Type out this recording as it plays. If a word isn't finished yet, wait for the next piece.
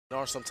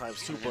are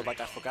sometimes too, but like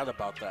I forgot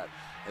about that.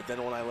 And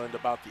then when I learned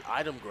about the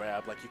item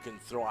grab, like you can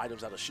throw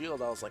items out of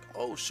shield, I was like,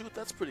 oh shoot,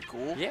 that's pretty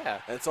cool. Yeah.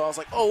 And so I was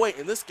like, oh wait,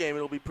 in this game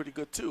it'll be pretty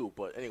good too.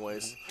 But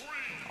anyways,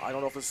 I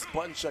don't know if it's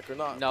button check or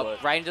not. No,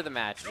 but right into the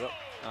match. Yep.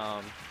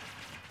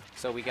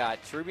 So we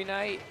got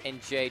CherubiKnight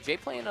and Jay. Jay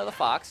playing another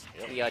Fox.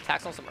 Yep. He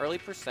attacks on some early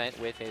percent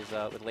with his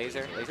with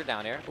laser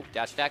down air. Oop,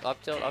 dash attack,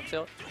 up tilt, up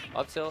tilt,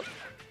 up tilt,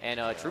 and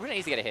CherubiKnight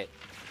needs to get a hit.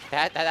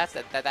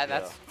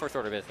 That's first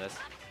order business.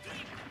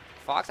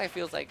 Fox, I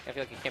feel like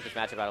he can't just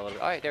match about a little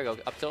bit. All right, there we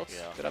go. Up tilt.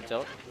 Yeah. Good up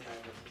tilt.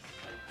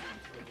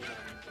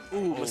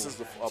 Ooh, misses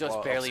the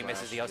just barely up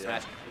misses the up yeah.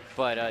 smash.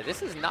 But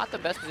this is not the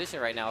best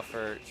position right now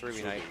for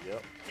CherubiKnight.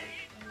 Yep.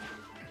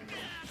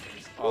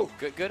 Oh,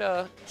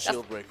 good.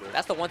 Shield breaker.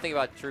 That's the one thing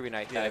about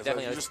CherubiKnight. Yeah,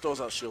 definitely he just throws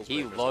out shield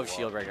He breakers loves a lot.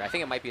 shield breaker. I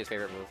think it might be his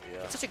favorite move. Yeah.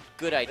 It's such a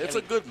good idea. It's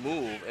a good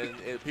move,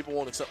 and people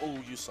won't accept. Oh,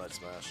 you side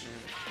smash.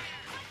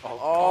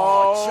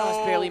 Oh,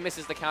 just barely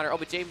misses the counter. Oh,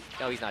 but Jay.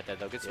 No, he's not dead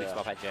though. Good sweet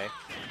spot by Jay.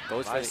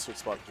 Goes nice for sweet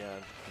spot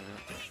again.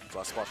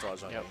 So spot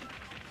dodge on him.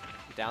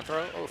 Down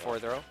throw or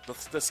forward throw.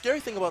 The scary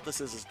thing about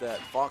this is that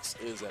Fox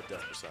is at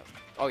death percent.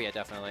 Oh yeah,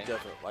 definitely.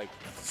 Definitely, like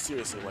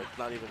seriously, like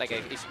not even. Like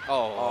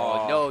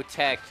no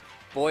tech.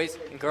 Boys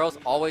and girls,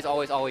 always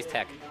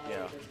tech.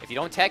 Yeah. If you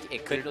don't tech,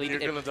 it could lead. You're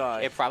gonna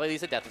die. It probably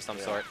leads to death of some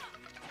sort.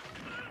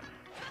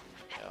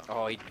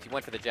 Oh, he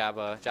went for the jab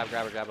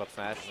grabber, jab up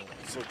smash.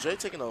 So Jay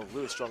taking a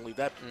really strong lead.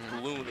 That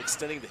balloon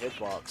extending the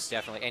hitbox.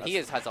 Definitely, and he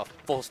has a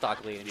full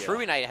stock lead. And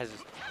CherubiKnight has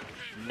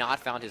not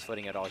found his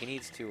footing at all. He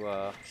needs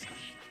to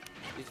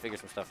figure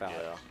some stuff out.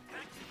 Yeah.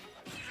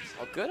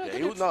 Oh, good.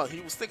 Yeah, he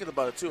was thinking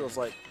about it too. I was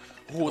like,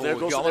 ooh, there he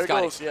goes, there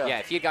goes. Yeah. Yeah,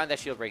 if he had gotten that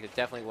shield break, it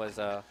definitely was.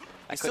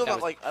 He's still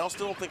not like I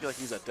still don't think like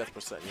he's at death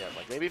percent yet.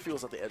 Like maybe if he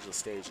was at the edge of the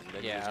stage and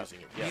then he was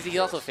using it. Yeah, he's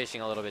also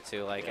fishing a little bit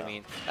too. Like I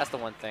mean, that's the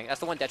one thing. That's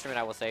the one detriment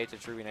I will say to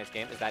CherubiKnight's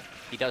game is that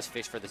he does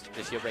fish for the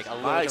shield break a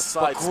little bit.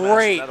 Side but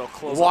great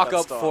smash. walk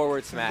up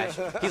forward smash.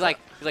 he's like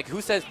who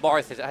says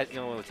Marth has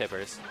with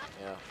tippers?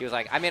 Yeah. He was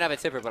like, I may not have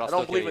a tipper, but I'll still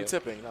I don't believe in you.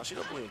 tipping. No, she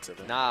don't believe in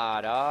tipping.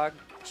 Nah, dog.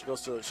 She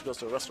goes to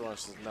a restaurant.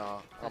 She says, nah,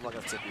 I'm not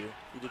gonna tip you.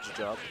 You did your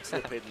job. You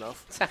get paid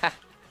enough.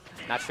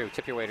 Not true.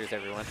 Tip your waiters,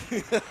 everyone.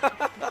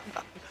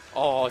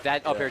 Oh,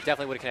 that up air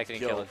definitely would have connected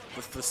and killed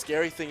it. The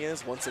scary thing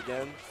is, once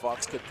again,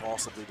 Fox could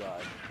possibly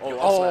die.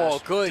 Oh,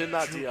 good. Did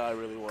not DI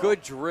really well.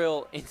 Good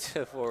drill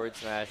into forward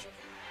smash.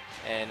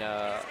 And,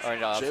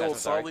 Jay will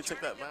solidly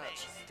take that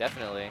match.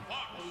 Definitely.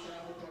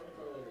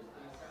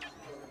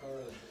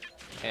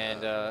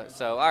 And,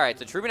 so, all right,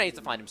 so CherubiKnight needs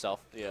to find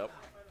himself. Yep.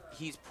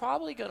 He's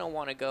probably going to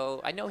want to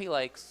go, I know he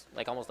likes,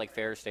 like, almost like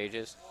fair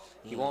stages.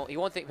 He won't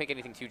make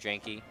anything too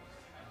janky.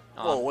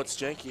 Well, what's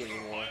janky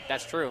anymore?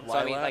 That's true. So,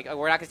 I mean, like,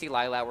 we're not going to see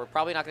Lilat. We're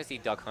probably not going to see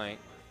Duck Hunt.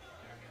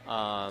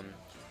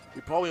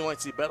 We probably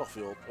might see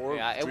Battlefield. Or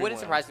yeah, it Dreamland.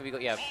 wouldn't surprise me if we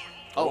go, yeah.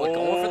 Oh,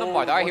 going for the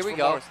Marth. All right, here we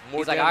go.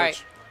 He's like, all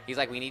right. He's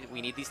like, we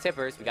need these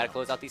tippers. We got to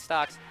close out these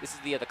stocks. This is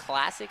the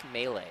classic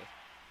melee.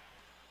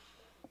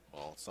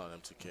 Well, it's not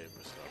M2K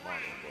versus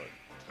Mario,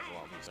 but I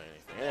won't say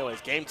anything.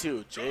 Anyways, game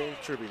 2, Jay and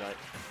CherubiKnight.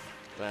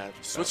 Man,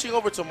 switching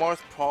over to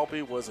Marth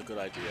probably was a good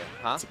idea,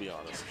 to be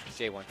honest.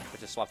 J1, but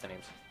just swap the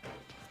names.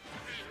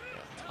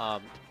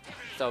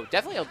 So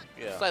definitely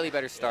a slightly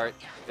better start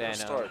than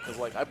because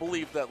like I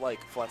believe that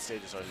like flat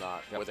stages are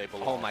not where they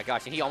belong. Oh my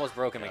gosh, and he almost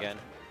broke him again.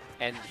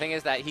 And the thing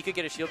is that he could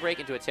get a shield break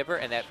into a tipper,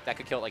 and that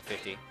could kill it like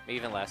 50, maybe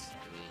even less.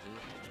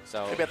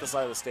 So maybe at the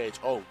side of the stage.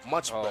 Oh,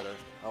 much better.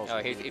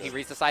 Really if he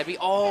reads the side B,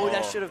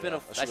 that should have been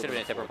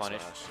a tipper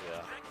punish.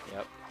 Yeah.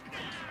 Yep.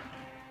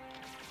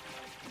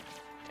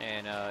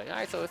 And all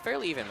right, so a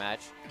fairly even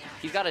match.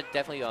 He's got to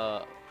definitely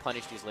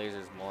punish these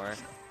lasers more.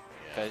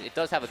 Because it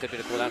does have a good bit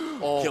of cooldown.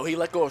 Oh, yo, he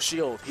let go of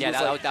shield.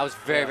 That was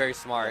very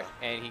smart.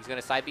 And he's going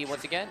to side B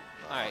once again.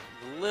 All right,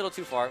 a little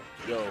too far.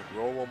 Yo,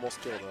 roll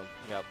almost killed him.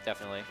 Yep,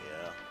 definitely.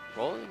 Yeah.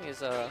 Rolling is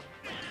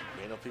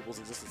gain of people's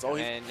existence. Oh,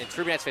 and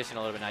CherubiKnight's fishing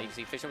a little bit now. You can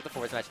see fishing with the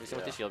forward smash, fishing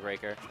with the shield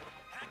breaker.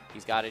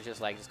 He's got to just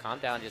calm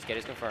down, and just get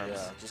his confirms.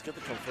 Yeah, just get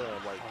the confirm.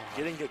 Like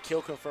getting a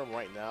kill confirm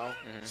right now,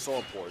 so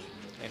important.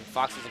 And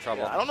Fox is in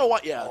trouble. Yeah, I don't know why.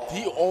 Yeah,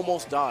 he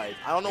almost died.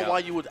 I don't know why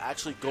you would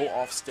actually go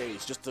off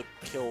stage just to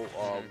kill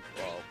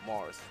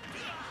Marth.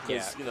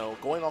 Because you know,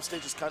 going off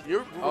stage is kind of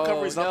your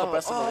recovery is not the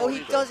best in the world.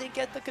 He doesn't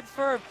get the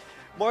confirm.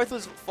 Marth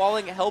was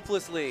falling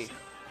helplessly.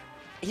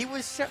 He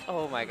was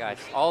oh my gosh,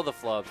 all the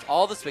flubs,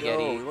 all the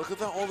spaghetti. Yo, look at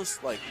that, all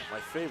this like my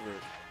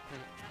favorite.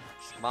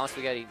 Mom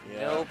spaghetti,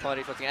 no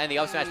punish once again. And the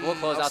up smash will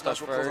close out the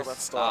first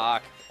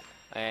stock.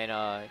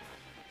 And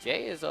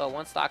Jay is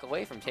one stock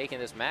away from taking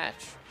this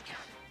match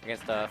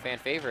against the fan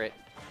favorite.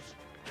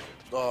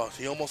 Oh,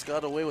 he almost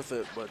got away with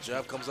it, but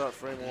jab comes out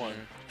frame 1.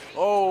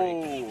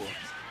 Oh,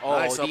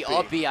 nice the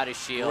up B out of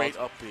shield. Great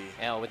up B.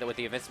 Yeah, with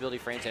the invincibility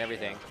frames and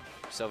everything.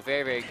 So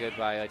very good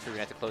by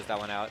CherubiKnight to close that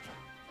one out.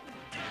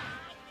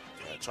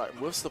 Yeah,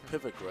 whiffs the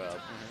pivot grab.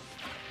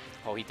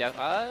 Oh, he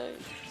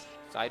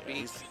side B.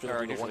 He's going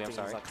to do the one thing he's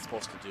not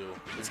supposed to do.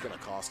 It's going to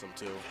cost him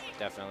too.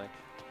 Definitely.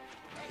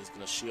 He's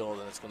going to shield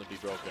and it's going to be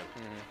broken.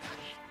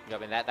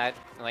 Yep, and that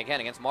like again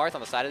against Marth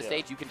on the side of the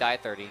stage, you can die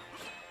at 30. Yeah.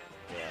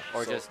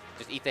 Or just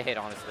eat the hit,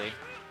 honestly.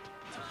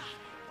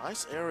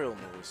 Nice aerial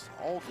moves.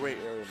 All great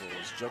aerial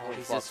moves. Juggling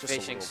He's Fox just a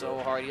fishing little so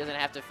bit. hard. He doesn't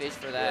have to fish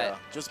for that. Yeah,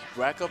 just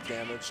rack up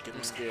damage, get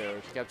him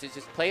scared. Yep,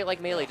 just play it like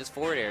melee, just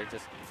forward air.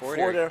 Just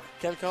forward air.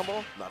 Ken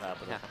combo? Not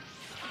happening. Yeah.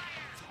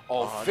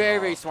 Oh, very,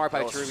 very smart by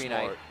That was CherubiKnight.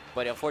 smart.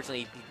 But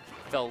unfortunately, he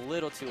fell a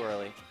little too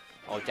early.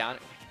 Oh, down.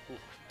 Ooh,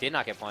 did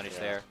not get punished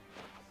there.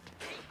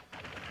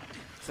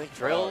 Think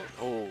Drill.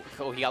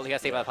 Oh, He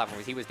got saved by the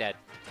platform. He was dead.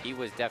 He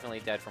was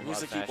definitely dead from he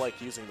needs up to keep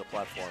smash. using the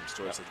platforms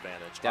to his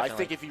advantage. Definitely. I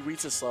think if he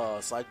reaches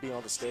side B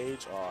on the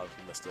stage,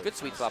 he missed it. Good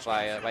sweet spot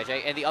by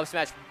Jay. And the up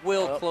smash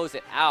will close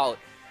it out.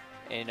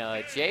 And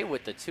Jay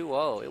with the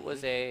 2-0. It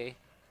was a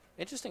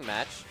interesting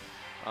match.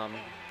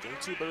 Game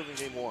 2 better than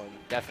game 1.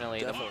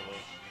 Definitely.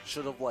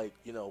 Should have,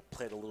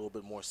 played a little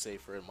bit more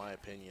safer, in my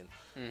opinion,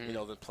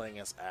 than playing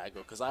as aggro.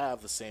 Because I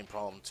have the same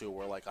problem, too,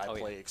 where, I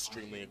play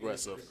extremely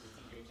aggressive.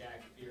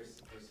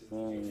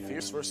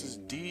 Fierce versus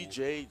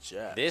DJ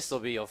Jack. This will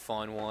be a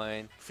fun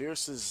one.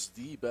 Fierce is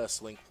the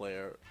best Link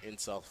player in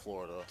South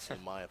Florida,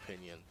 in my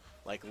opinion.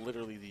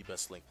 Literally the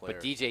best Link player.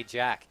 But DJ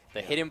Jack,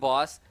 the hidden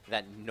boss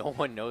that no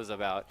one knows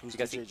about. Who's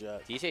DJ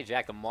Jack? DJ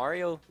Jack, the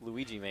Mario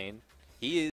Luigi main. He is